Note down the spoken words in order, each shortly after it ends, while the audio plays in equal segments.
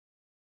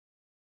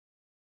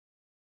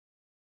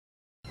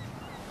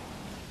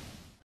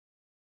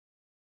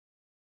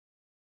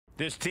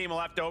This team will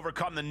have to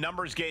overcome the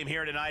numbers game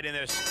here tonight in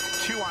this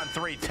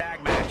 2-on-3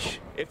 tag match.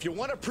 If you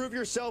want to prove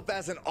yourself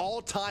as an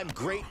all-time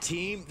great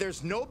team,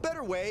 there's no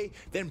better way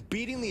than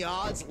beating the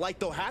odds like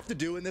they'll have to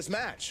do in this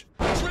match.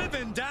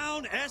 Driven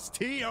down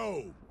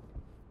STO.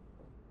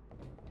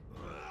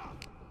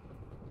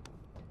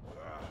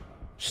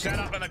 Set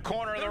up in the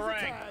corner of the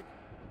ring.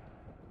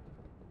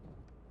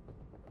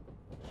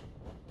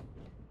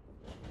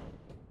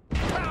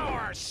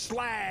 Power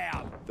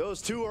slam.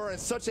 Those two are in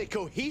such a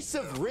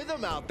cohesive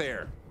rhythm out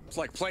there. It's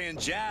like playing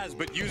jazz,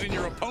 but using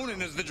your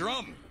opponent as the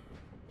drum.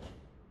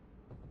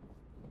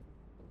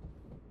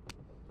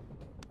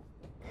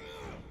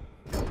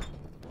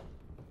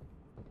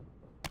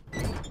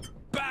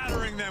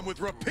 Battering them with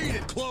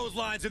repeated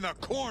clotheslines in the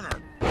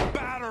corner.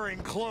 Battering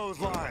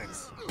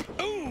clotheslines.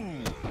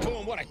 Ooh,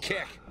 boom, what a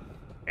kick.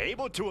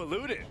 Able to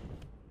elude it.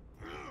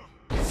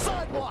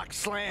 Sidewalk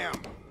slam.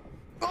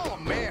 Oh,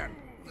 man.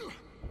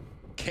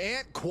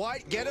 Can't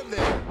quite get him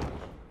there.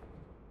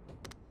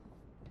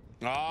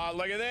 Oh,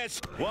 look at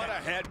this. What a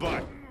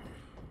headbutt.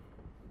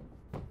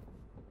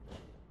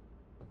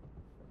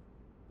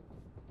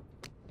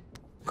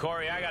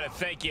 Corey, I gotta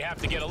think you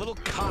have to get a little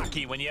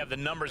cocky when you have the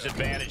numbers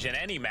advantage in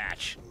any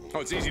match.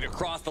 Oh, it's easy to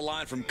cross the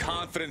line from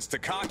confidence to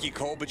cocky,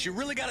 Cole, but you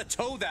really gotta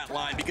toe that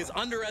line because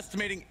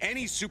underestimating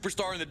any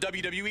superstar in the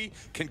WWE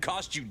can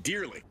cost you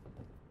dearly.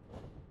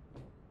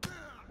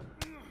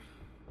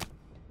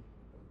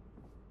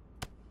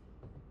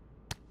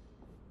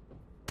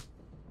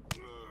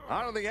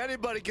 I don't think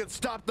anybody can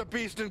stop the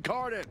beast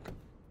incarnate.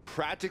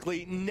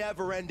 Practically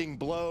never-ending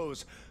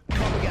blows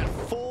coming at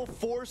full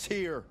force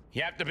here.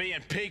 You have to be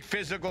in peak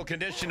physical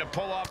condition to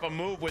pull off a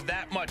move with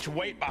that much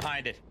weight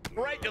behind it.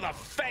 Right to the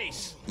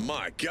face.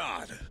 My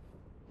God.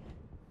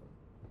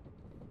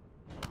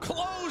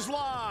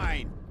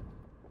 Clothesline.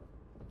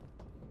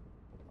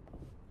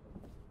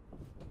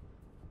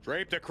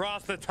 Draped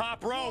across the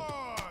top rope.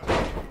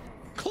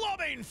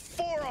 Clubbing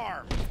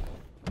forearm.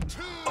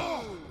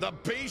 Oh, the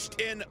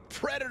beast in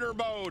predator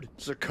mode.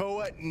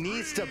 Sikoa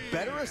needs to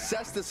better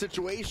assess the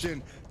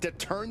situation to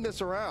turn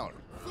this around.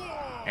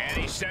 And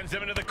he sends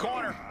him into the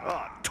corner.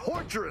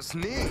 Torturous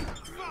knee.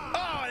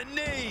 Oh, a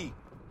knee.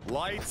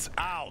 Lights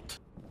out.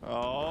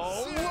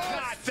 Oh,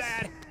 Not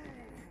that.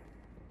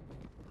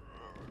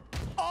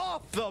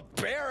 off the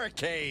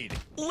barricade.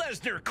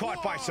 Lesnar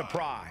caught by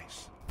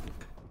surprise.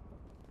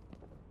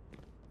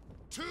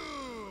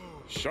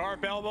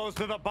 Sharp elbows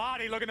to the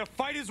body, looking to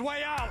fight his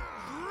way out.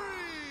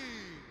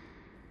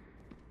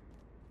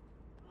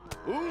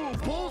 Ooh,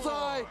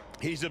 bullseye.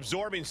 He's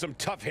absorbing some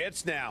tough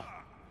hits now.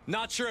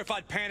 Not sure if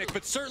I'd panic,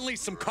 but certainly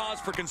some cause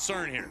for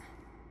concern here.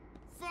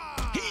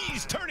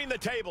 He's turning the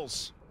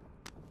tables.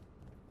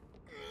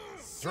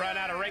 Thrown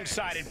out of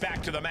ringside and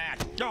back to the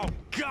mat. Oh,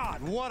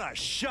 God, what a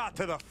shot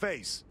to the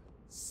face.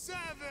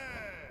 7.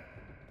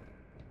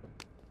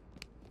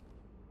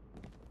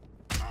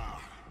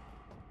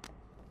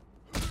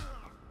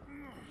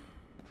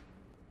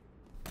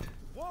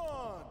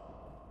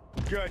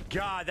 Good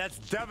God, that's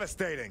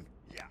devastating.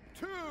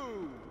 2.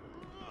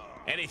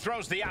 And he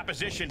throws the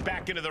opposition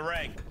back into the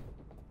ring.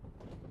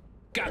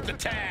 Got the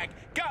tag.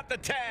 Got the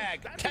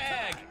tag.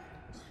 Tag.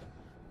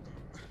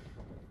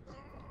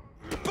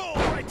 Boom,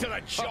 right to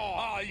the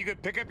jaw. Oh, you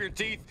could pick up your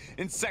teeth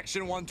in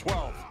section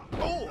 112.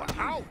 Oh,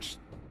 ouch.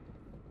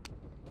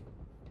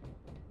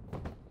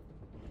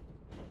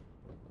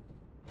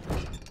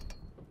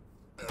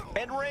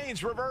 And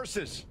Reigns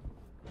reverses.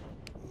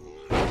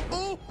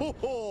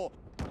 Ooh.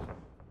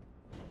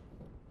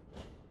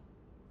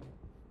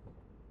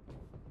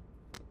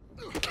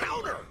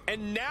 Counter.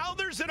 And now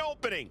there's an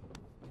opening.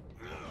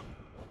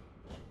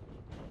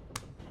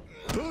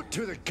 Boot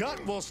to the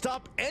gut will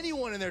stop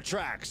anyone in their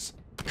tracks.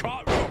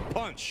 Caught with a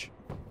punch.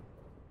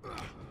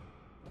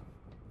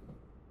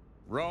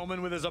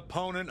 Roman with his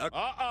opponent.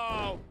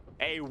 Uh-oh.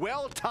 A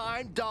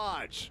well-timed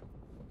dodge.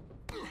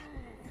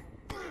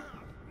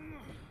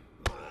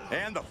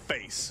 And the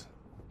face.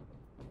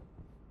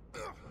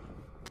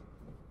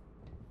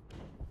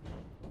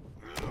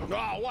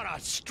 Oh, what a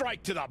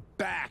strike to the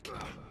back.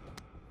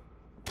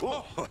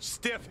 Oh,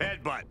 stiff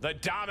headbutt. The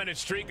dominant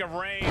streak of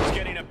Reigns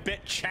getting a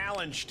bit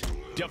challenged.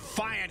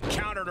 Defiant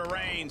counter to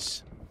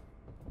Reigns.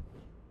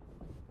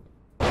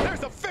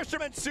 There's a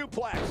fisherman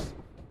suplex.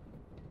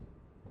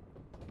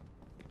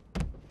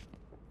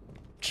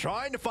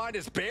 Trying to find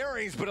his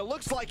bearings, but it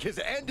looks like his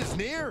end is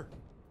near.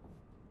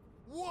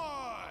 1.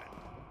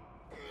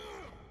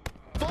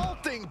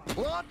 Vaulting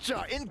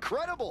plancha,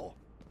 incredible.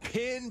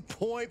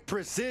 Pinpoint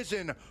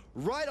precision,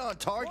 right on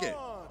target.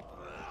 1.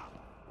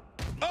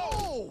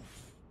 Oh!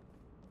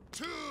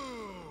 2.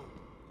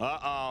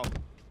 Uh-oh.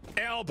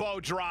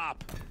 Elbow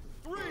drop.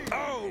 3.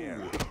 Oh!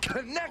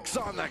 Connects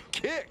on the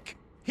kick.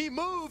 He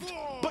moved,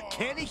 but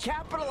can he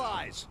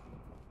capitalize?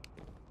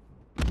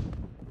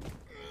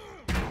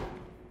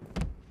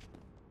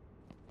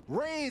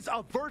 Reigns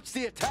averts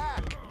the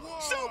attack.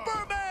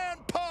 Superman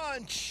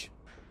punch!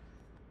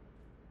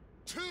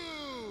 2.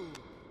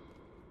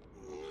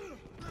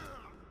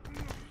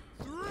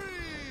 3.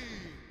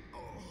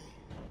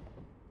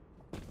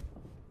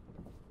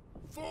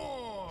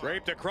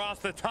 Draped across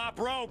the top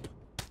rope.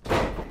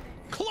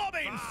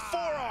 Clubbing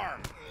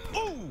forearm.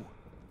 Ooh.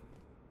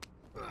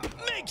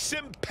 Makes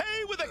him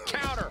pay with a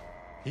counter.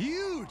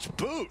 Huge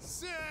boot.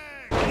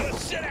 And a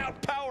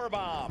sit-out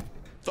powerbomb.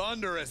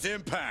 Thunderous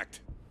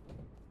impact.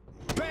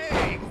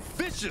 Bang!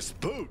 Vicious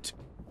boot.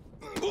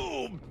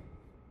 Ooh.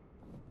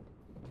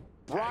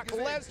 Brock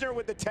Lesnar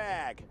with the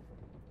tag.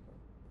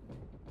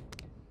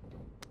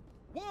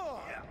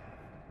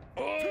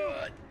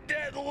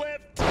 Deadlift.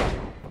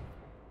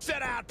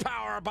 Sit-out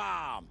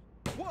powerbomb.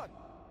 1,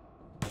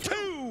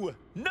 2.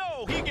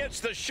 No, he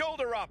gets the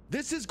shoulder up.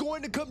 This is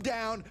going to come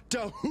down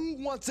to who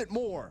wants it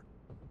more.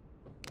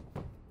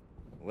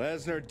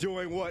 Lesnar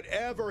doing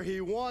whatever he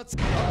wants.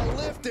 A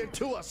lift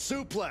into a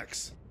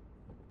suplex.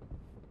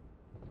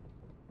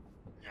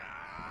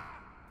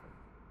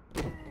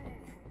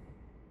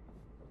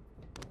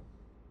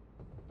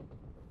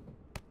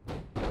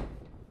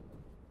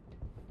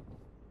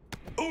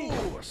 Ooh.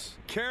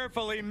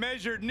 Carefully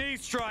measured knee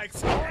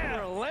strikes.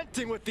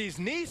 Unrelenting with these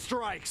knee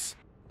strikes.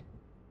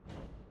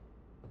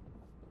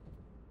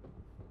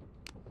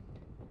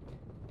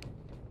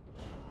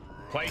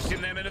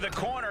 Placing them into the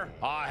corner.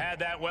 Oh, I had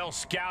that well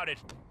scouted.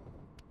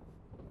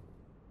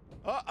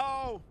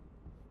 Uh-oh.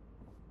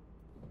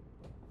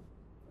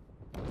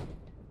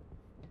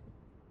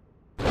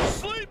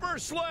 Sleeper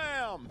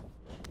slam.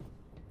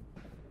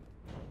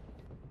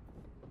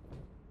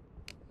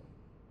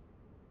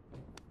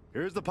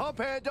 Here's the pump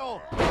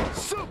handle.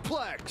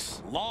 Suplex.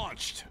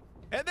 Launched.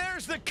 And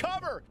there's the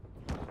cover.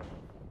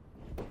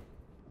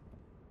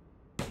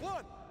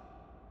 1,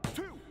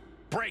 2.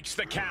 Breaks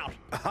the count.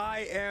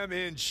 I am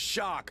in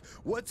shock.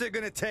 What's it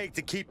gonna take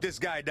to keep this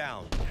guy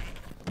down?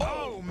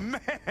 Oh,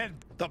 man.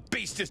 The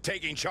beast is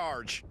taking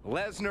charge.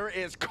 Lesnar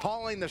is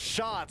calling the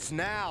shots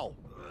now.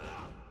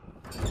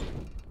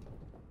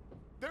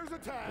 There's a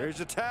tag. Here's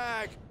a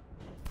tag.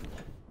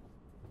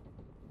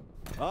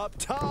 Up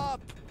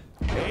top.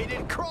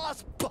 Aided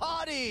cross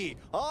body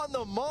on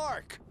the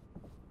mark.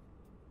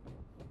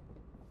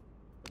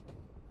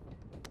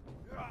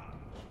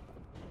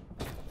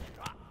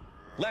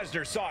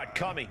 Lesnar saw it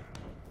coming.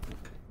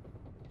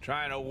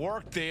 Trying to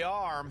work the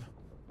arm.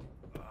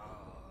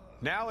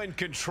 Now in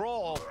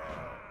control.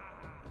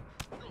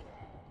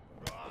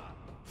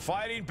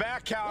 Fighting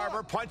back,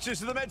 however, punches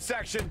to the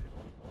midsection.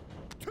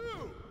 2.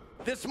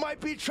 This might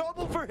be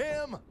trouble for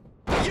him.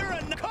 You're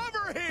in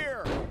cover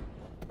here.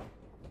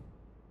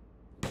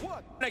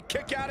 1. And a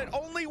kick out at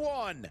only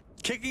 1.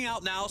 Kicking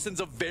out now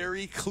sends a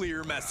very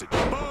clear message.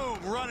 Boom!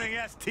 Running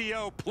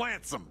STO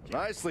plants him.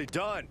 Nicely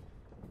done.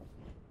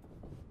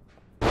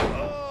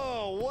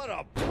 Oh, what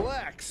a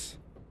plex.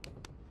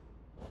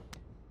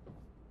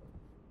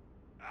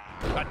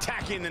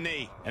 Attacking the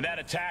knee. And that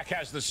attack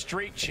has the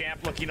street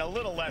champ looking a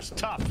little less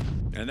tough.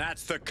 And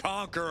that's the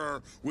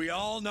conqueror we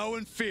all know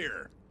and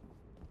fear.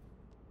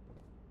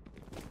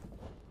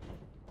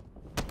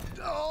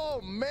 Oh,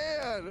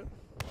 man.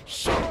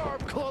 Short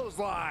arm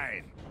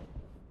clothesline.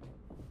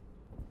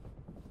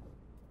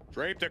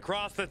 Draped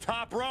across the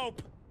top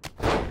rope.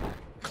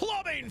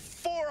 Clubbing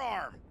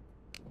forearm.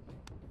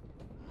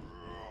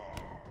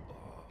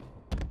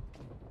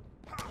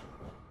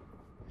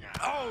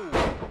 Oh.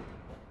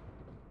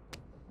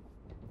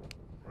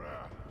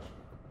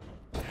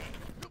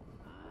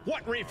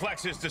 What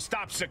reflexes to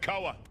stop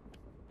Sikoa?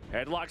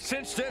 Headlock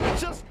cinched in.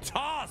 Just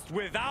Tossed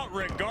without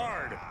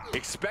regard.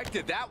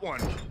 expected that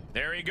one.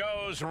 There he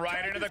goes,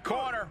 right into the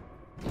corner.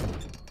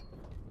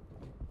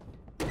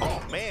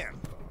 Oh, man.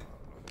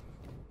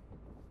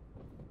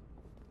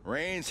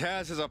 Reigns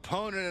has his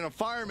opponent in a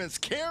fireman's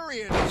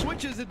carry and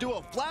switches into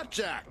a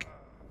flapjack.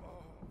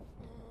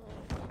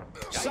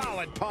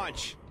 Solid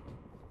punch.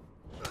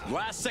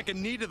 Last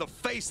second knee to the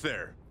face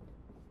there.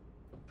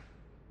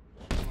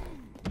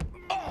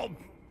 Oh!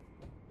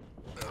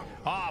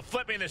 Ah,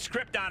 flipping the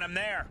script on him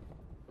there.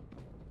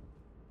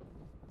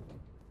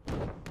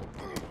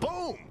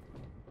 Boom.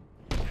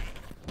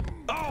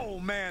 Oh,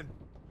 man.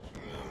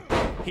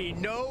 He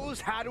knows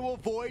how to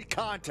avoid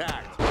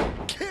contact.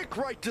 Kick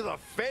right to the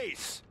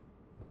face.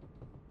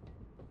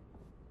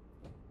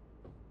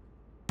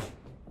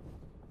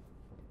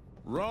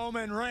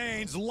 Roman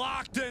Reigns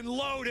locked and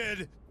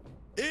loaded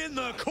in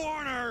the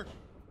corner.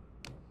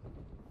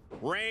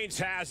 Reigns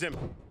has him.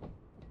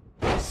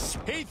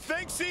 He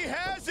thinks he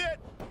has it.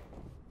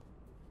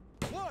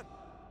 1,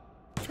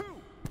 2.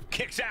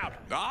 Kicks out.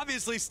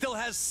 Obviously still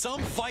has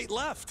some fight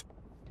left.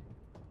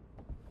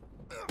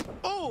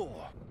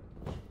 Oh.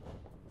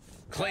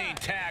 Clean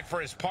tag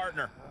for his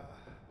partner.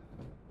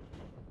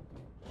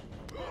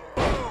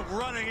 Boom,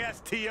 running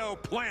STO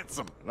plants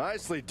him.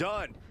 Nicely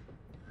done.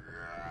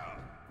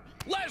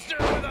 Lesnar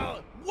with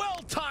a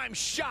well-timed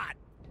shot.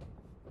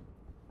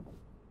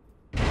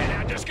 And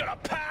now just gonna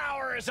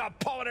power his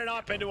opponent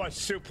up into a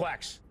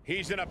suplex.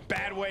 He's in a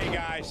bad way,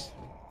 guys.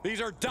 These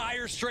are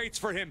dire straits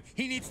for him.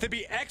 He needs to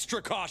be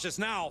extra cautious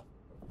now.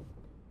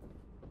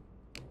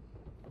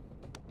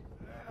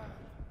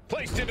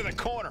 Placed into the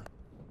corner.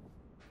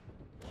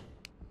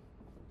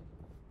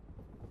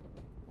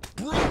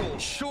 Brutal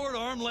short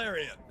arm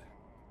lariat.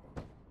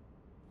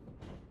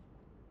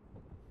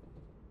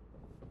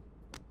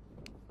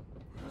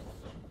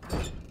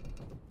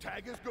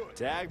 Tag is good.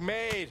 Tag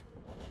made.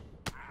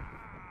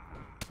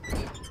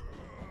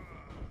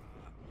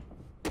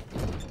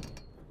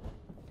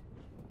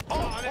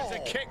 Oh, there's a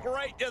kick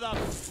right to the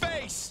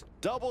face.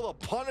 Double the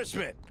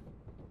punishment.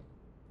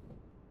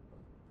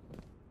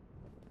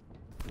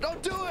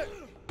 Don't do it.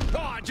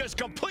 Oh, just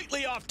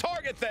completely off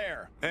target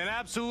there. An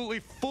absolutely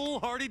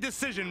foolhardy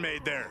decision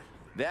made there.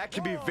 That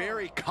can be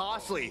very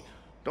costly.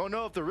 Don't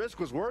know if the risk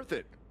was worth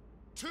it.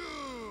 2,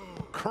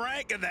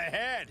 Crank in the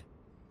head.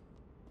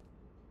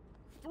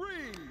 3,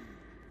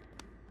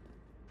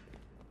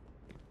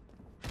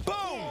 Boom.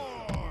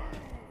 4,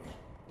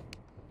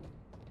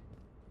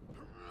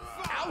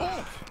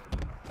 Ow.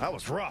 That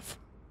was rough.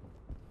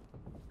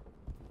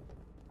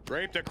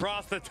 Draped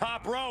across the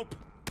top rope.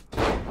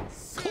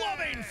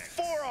 Clubbing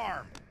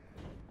forearm.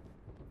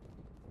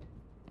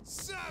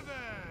 7.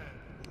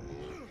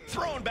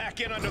 Thrown back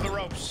in under the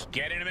ropes.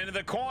 Getting him into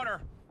the corner.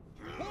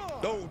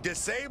 Oh,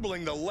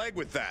 disabling the leg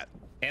with that.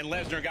 And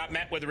Lesnar got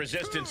met with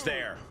resistance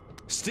there.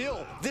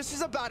 Still, this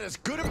is about as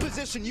good a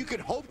position you could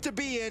hope to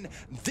be in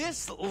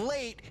this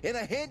late in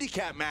a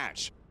handicap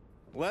match.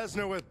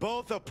 Lesnar with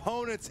both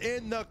opponents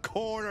in the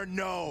corner.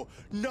 No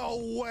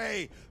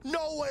way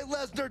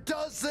Lesnar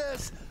does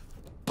this.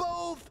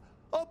 Both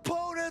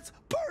opponents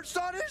perched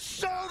on his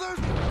shoulders.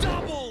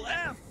 Double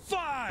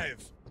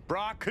F5.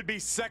 Brock could be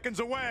seconds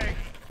away.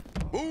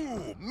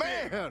 Ooh,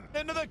 man.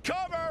 Into the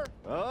cover.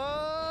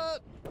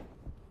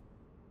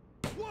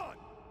 1,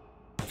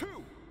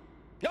 2.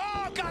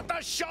 Oh, got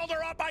the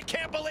shoulder up. I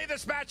can't believe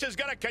this match is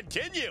going to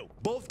continue.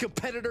 Both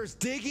competitors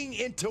digging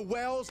into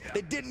wells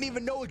they didn't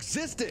even know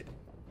existed.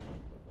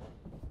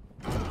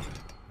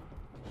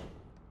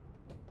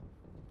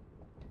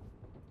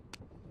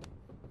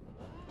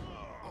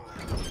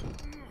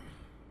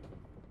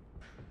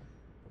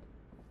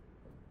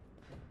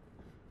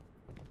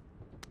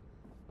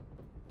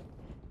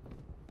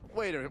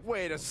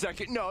 Wait a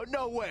second.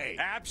 No way.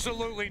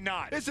 Absolutely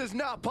not. This is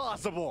not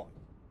possible.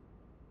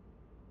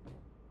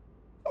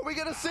 Are we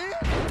gonna see it?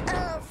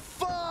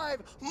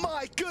 F5!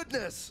 My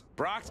goodness!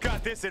 Brock's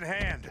got this in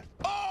hand.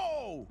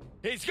 Oh,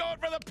 he's going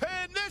for the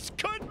pin. This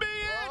could be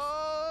it.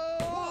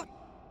 Oh!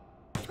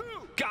 2.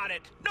 Got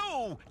it.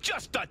 No,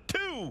 just a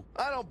 2.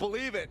 I don't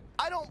believe it.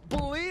 I don't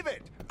believe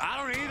it. I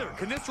don't either.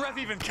 Can this ref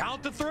even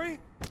count to 3?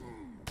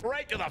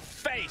 Right to the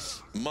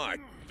face. My.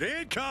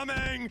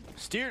 Incoming.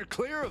 Steered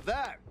clear of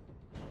that.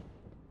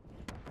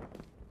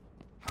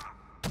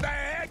 The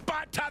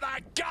headbutt to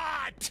the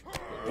gut.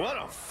 What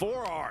a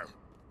forearm.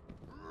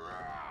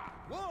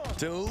 1.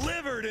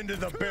 Delivered into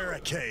the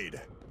barricade.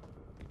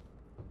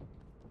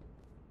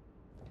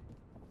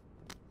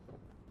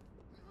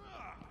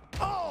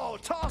 Oh,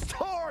 tossed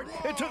hard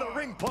into the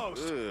ring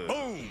post.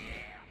 Boom.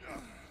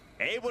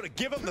 Able to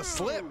give him the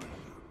slip.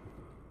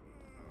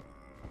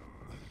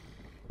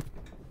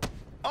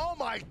 Oh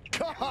my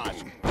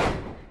gosh.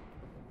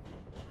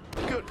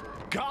 Good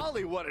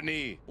golly, what a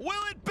knee.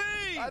 Will it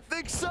be? I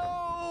think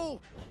so.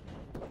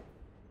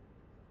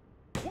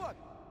 1,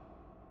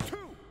 2.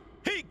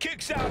 He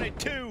kicks out at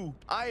 2.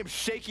 I am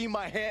shaking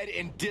my head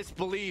in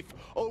disbelief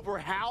over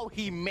how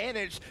he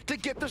managed to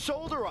get the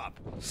shoulder up.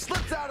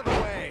 Slips out of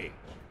the way.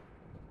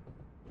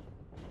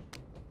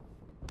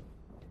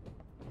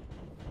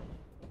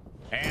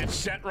 And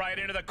sent right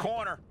into the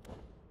corner.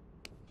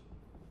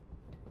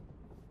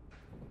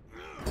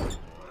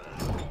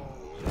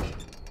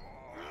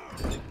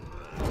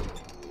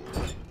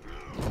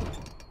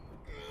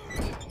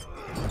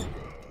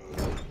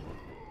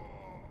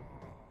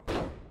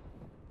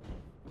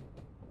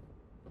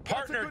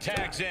 Partner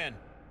tags in.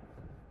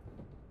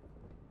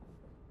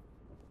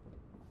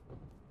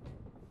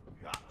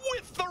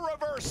 With the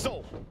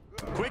reversal.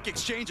 Quick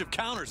exchange of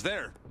counters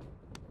there.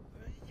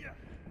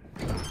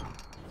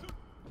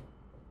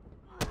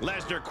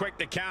 Lesnar quick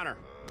to counter.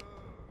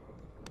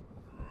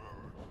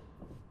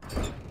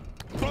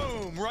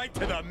 Boom, right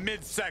to the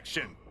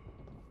midsection.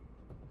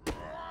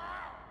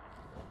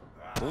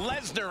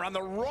 Lesnar on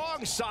the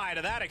wrong side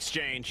of that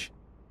exchange.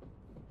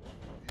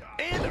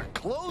 And a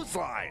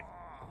clothesline.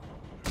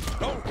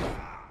 Oh.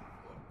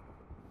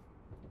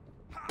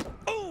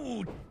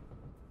 Ooh.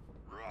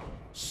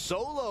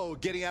 Solo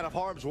getting out of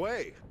harm's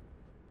way.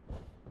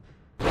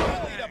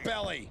 Belly to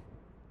belly.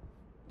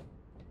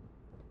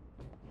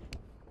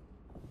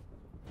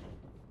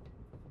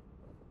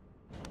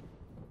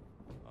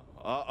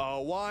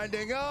 Uh-oh,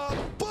 winding up.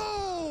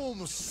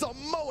 Boom!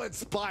 Samoan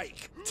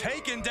spike.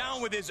 Taken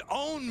down with his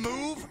own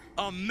move.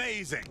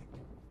 Amazing.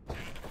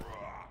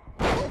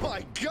 Oh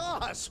my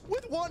gosh,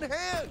 with one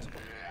hand.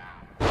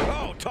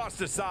 Oh,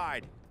 tossed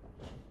aside.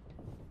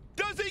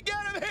 Does he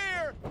get him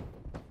here?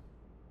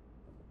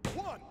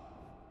 1,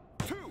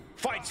 2.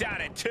 Fights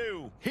out at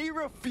 2. He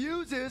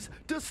refuses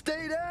to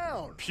stay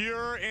down.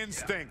 Pure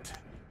instinct.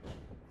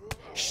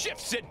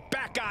 Shifts it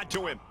back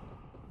onto him.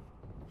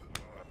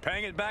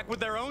 Paying it back with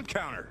their own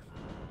counter.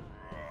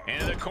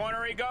 Into the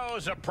corner he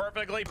goes, a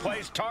perfectly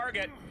placed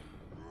target.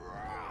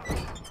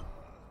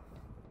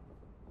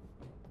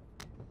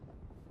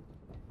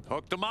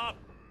 Hooked him up.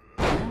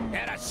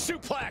 And a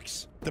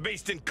suplex. The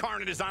Beast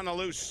Incarnate is on the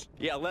loose.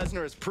 Yeah,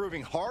 Lesnar is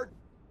proving hard.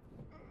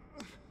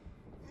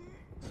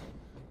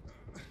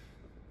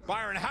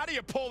 Byron, how do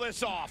you pull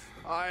this off?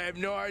 I have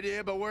no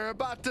idea, but we're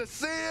about to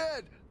see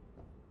it.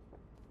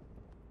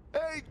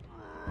 Hey.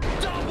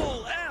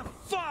 Double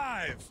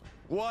F5!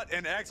 What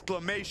an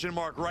exclamation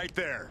mark right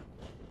there.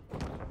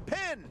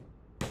 Pin.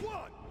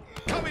 One.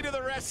 Coming to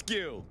the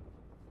rescue.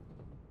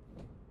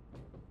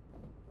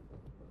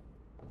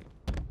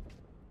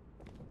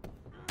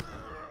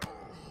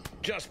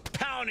 Just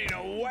pounding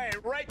away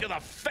right to the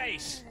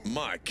face.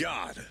 My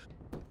God.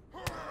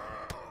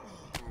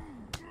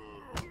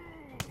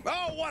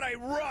 Oh, what a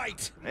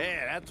right.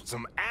 Man, that's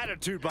some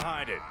attitude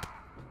behind it.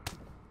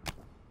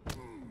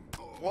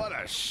 What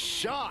a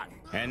shot.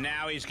 And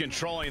now he's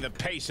controlling the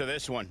pace of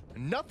this one.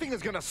 Nothing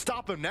is gonna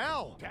stop him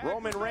now.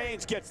 Roman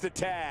Reigns gets the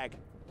tag.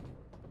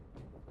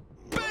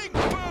 Big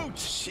boot.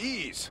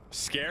 Jeez.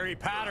 Scary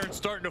pattern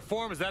starting to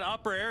form as that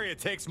upper area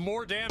takes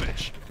more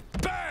damage.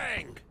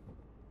 Bang.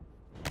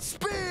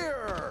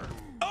 Spear.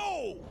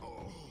 Oh.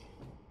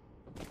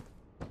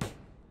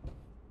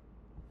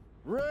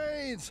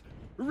 Reigns,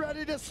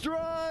 ready to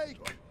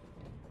strike.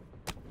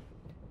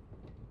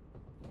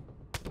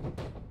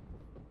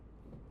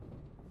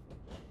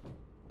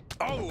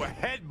 Oh, a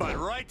headbutt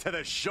right to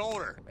the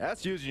shoulder.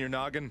 That's using your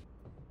noggin.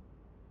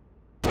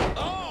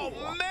 Oh,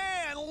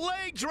 man.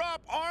 Leg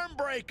drop arm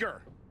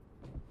breaker.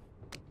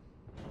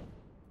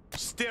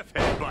 Stiff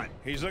headbutt.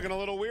 He's looking a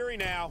little weary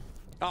now.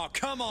 Oh,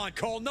 come on,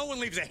 Cole. No one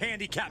leaves a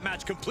handicap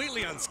match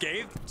completely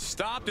unscathed.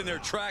 Stopped in their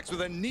tracks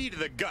with a knee to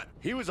the gut.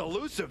 He was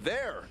elusive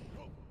there.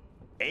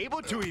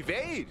 Able to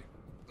evade.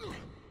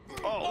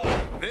 Oh,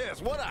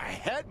 this. What a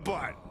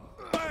headbutt.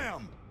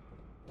 Bam!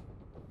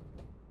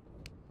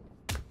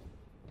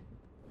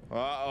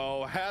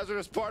 Uh-oh,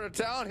 hazardous part of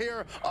town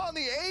here on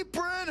the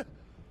apron.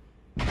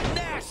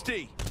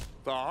 Nasty.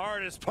 The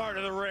hardest part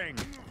of the ring.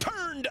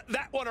 Turned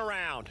that one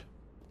around.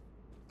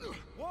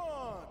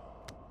 One.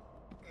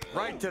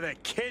 Right to the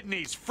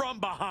kidneys from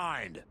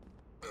behind.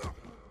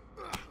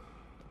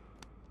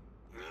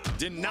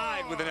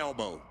 Denied with an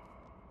elbow.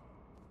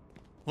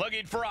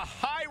 Looking for a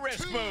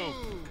high-risk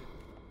move.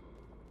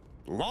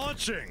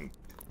 Launching.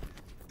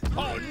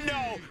 Oh,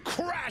 no.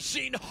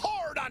 Crashing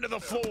hard onto the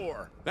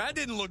floor. That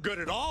didn't look good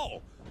at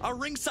all. A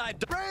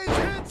ringside. Reigns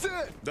hits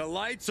it. The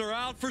lights are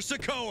out for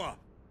Sikoa.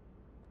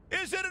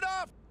 Is it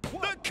enough?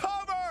 The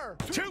cover.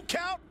 2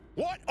 count.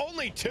 What,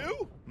 only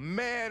 2?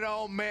 Man,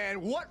 oh man,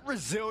 what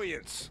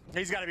resilience.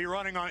 He's got to be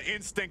running on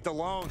instinct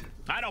alone.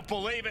 I don't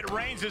believe it.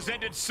 Reigns has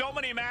ended so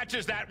many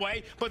matches that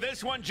way, but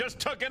this one just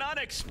took an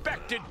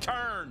unexpected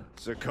turn.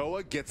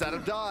 Sikoa gets out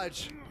of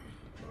dodge.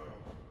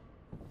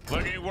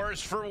 Looking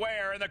worse for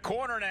wear in the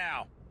corner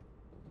now.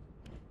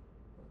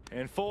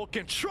 In full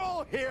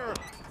control here.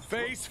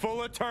 Face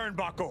full of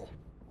turnbuckle.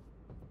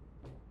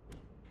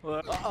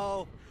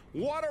 Uh-oh.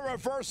 What a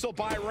reversal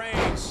by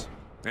Reigns.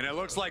 And it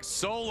looks like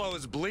Solo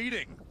is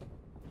bleeding.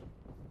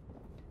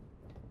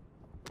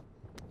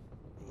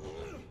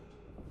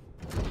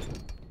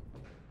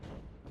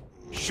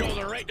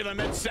 Shoulder right to the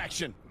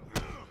midsection.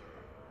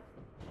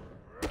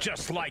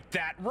 Just like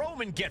that,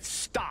 Roman gets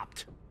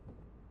stopped.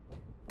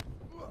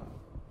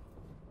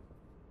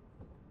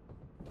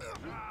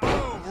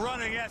 Boom,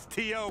 running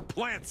STO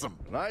plants him.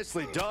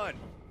 Nicely done.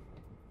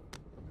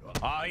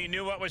 Oh, he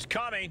knew what was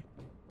coming.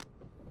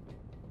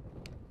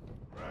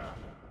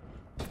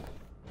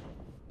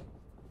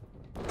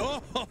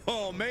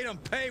 Oh, made him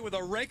pay with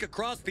a rake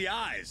across the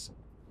eyes.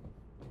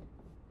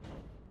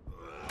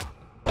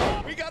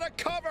 Oh, we got a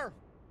cover.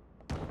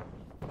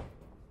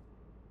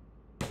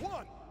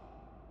 1,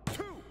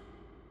 2.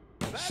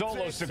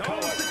 Solo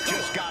Sikoa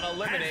just got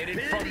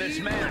eliminated from this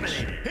match.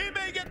 He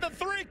may get the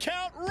 3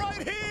 count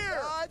right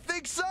here. I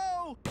think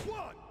so.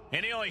 1.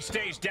 And he only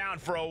stays down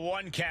for a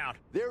 1 count.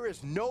 There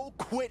is no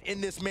quit in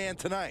this man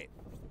tonight.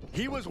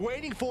 He was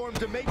waiting for him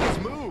to make his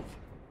move.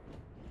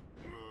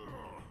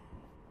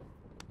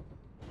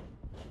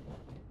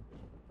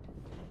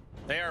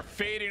 They are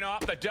feeding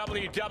off the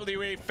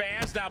WWE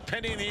fans, now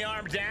pinning the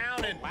arm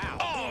down and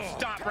oh,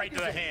 stop right to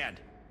the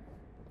hand.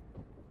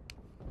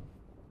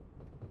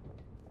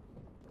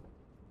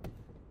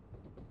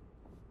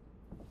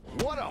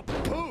 What a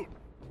boot.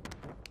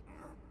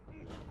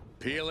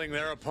 Peeling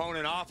their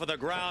opponent off of the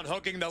ground,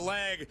 hooking the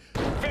leg.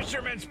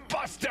 Fisherman's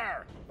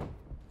Buster.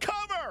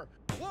 Cover.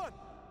 1.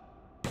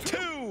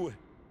 2.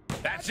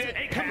 That's it.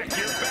 Pack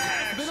your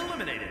bags. Been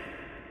eliminated.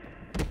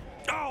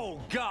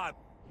 Oh, God.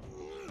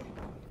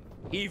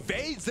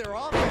 Evades their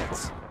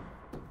offense.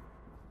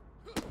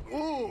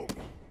 Ooh.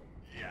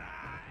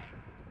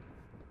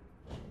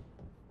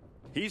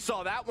 He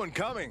saw that one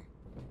coming.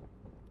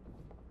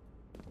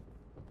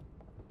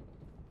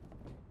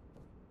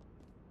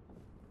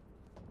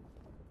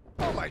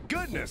 Oh my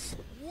goodness.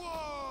 1.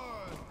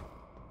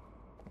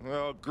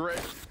 Oh, great.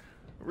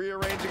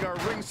 Rearranging our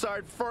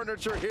ringside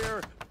furniture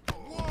here.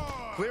 1.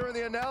 Clearing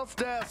the announce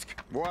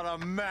desk. What a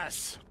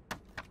mess.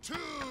 2.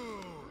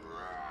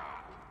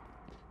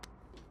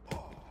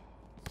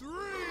 3.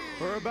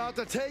 We're about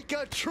to take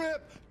a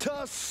trip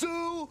to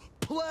Sioux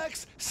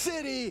Suplex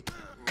City,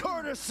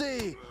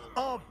 courtesy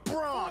of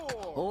Brock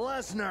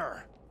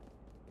Lesnar.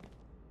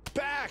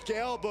 Back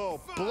elbow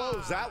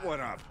blows that one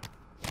up.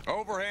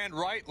 Overhand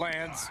right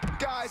lands.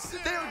 Guys,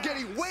 they are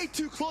getting way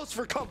too close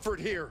for comfort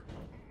here.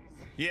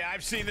 Yeah,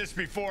 I've seen this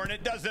before, and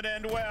it doesn't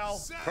end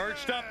well.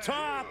 Perched up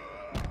top.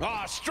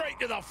 Ah, straight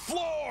to the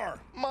floor.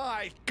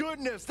 My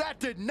goodness, that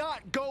did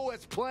not go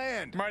as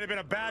planned. Might have been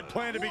a bad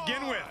plan to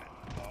begin with.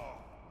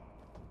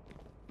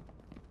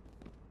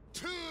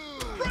 2,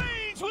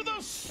 Reigns with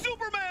a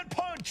Superman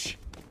punch.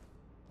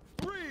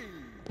 3,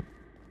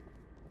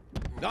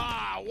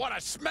 Ah, what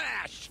a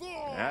smash.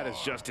 4, That is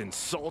just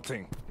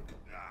insulting.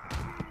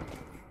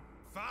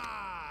 5,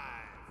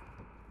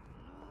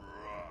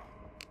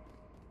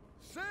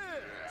 6,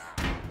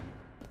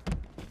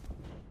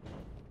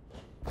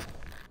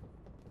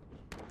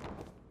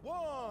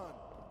 1,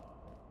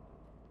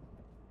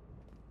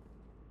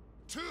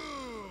 2.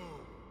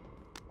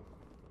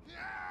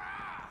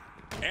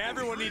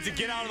 Everyone needs to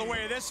get out of the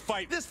way of this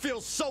fight. This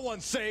feels so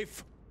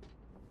unsafe.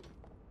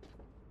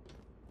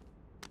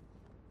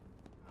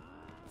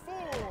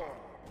 4,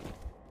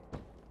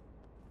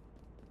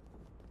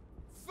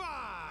 5,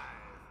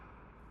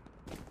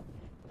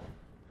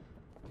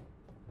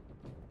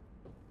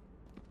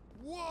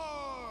 1,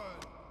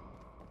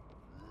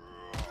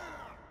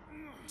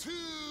 2,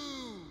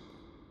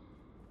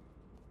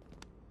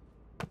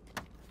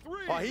 3,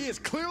 Oh, he is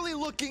clearly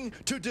looking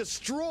to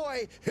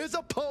destroy his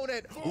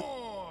opponent.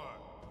 4.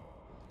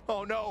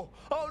 Oh no,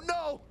 oh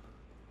no.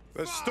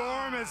 The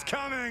storm is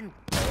coming.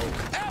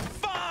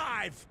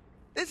 F5.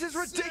 This is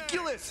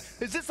ridiculous.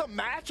 Is this a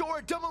match or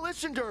a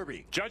demolition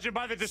derby? Judging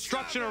by the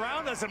destruction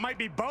around us, it might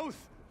be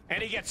both.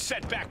 And he gets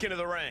set back into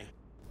the ring.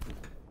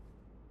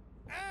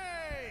 8.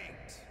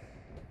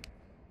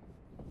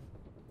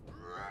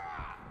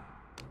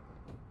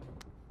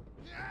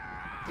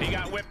 He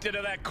got whipped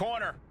into that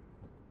corner.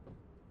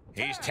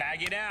 He's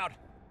tagging out.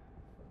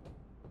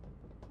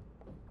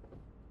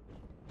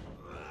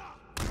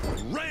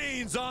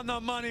 Reigns on the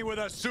money with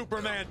a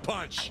Superman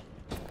punch.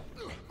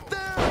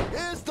 There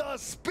is the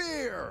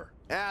spear.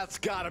 That's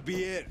gotta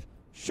be it.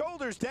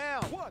 Shoulders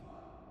down. 1,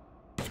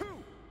 2.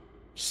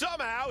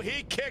 Somehow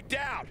he kicked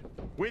out.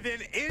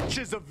 Within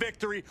inches of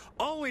victory,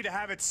 only to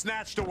have it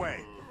snatched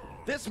away.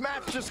 This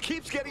match just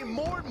keeps getting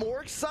more and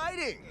more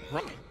exciting.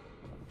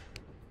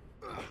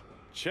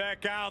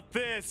 Check out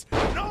this.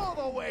 All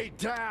the way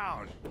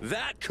down.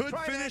 That could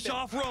Try and finish end it.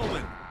 off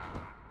Roman.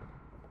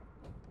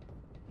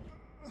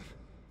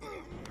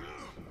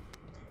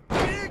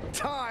 Big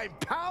time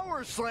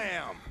power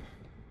slam.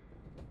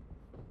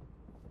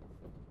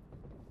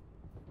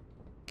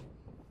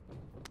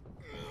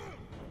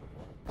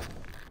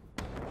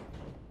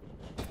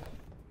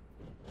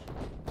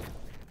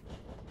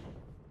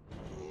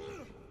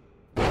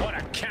 What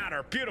a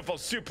counter. Beautiful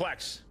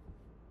suplex.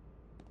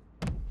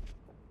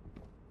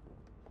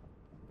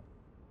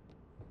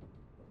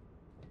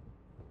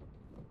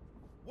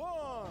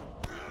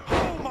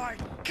 Oh my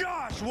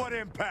gosh, what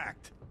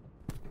impact!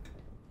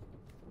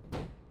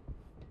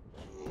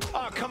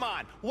 Oh, come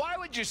on. Why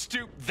would you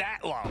stoop that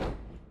low?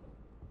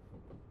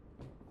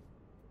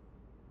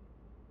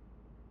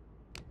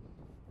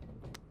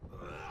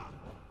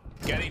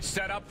 Getting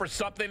set up for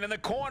something in the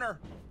corner.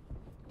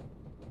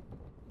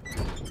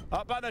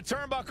 Up on the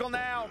turnbuckle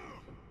now.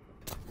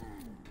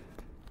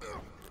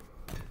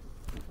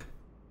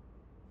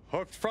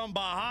 Hooked from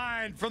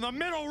behind, from the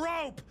middle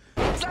rope.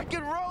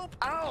 Second rope.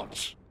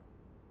 Ouch.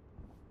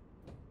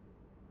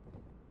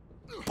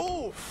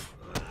 Oof.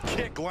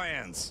 Kick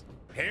lands.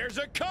 Here's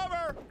a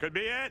cover. Could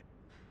be it.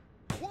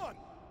 1,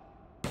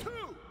 2.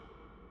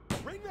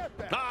 Bring that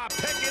back. Ah,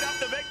 picking up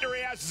the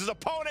victory as his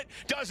opponent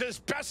does his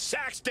best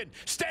Saxton,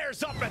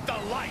 stares up at the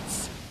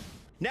lights.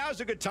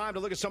 Now's a good time to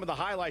look at some of the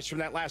highlights from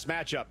that last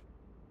matchup.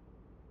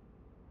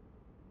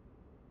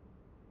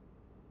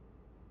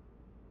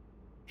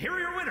 Here are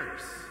your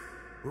winners,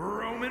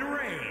 Roman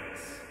Reigns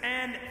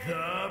and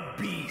the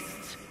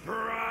Beast,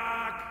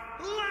 Brock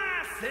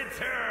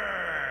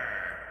Lesnar.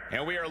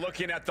 And we are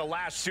looking at the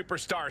last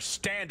superstar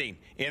standing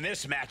in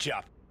this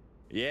matchup.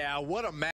 Yeah, what a match.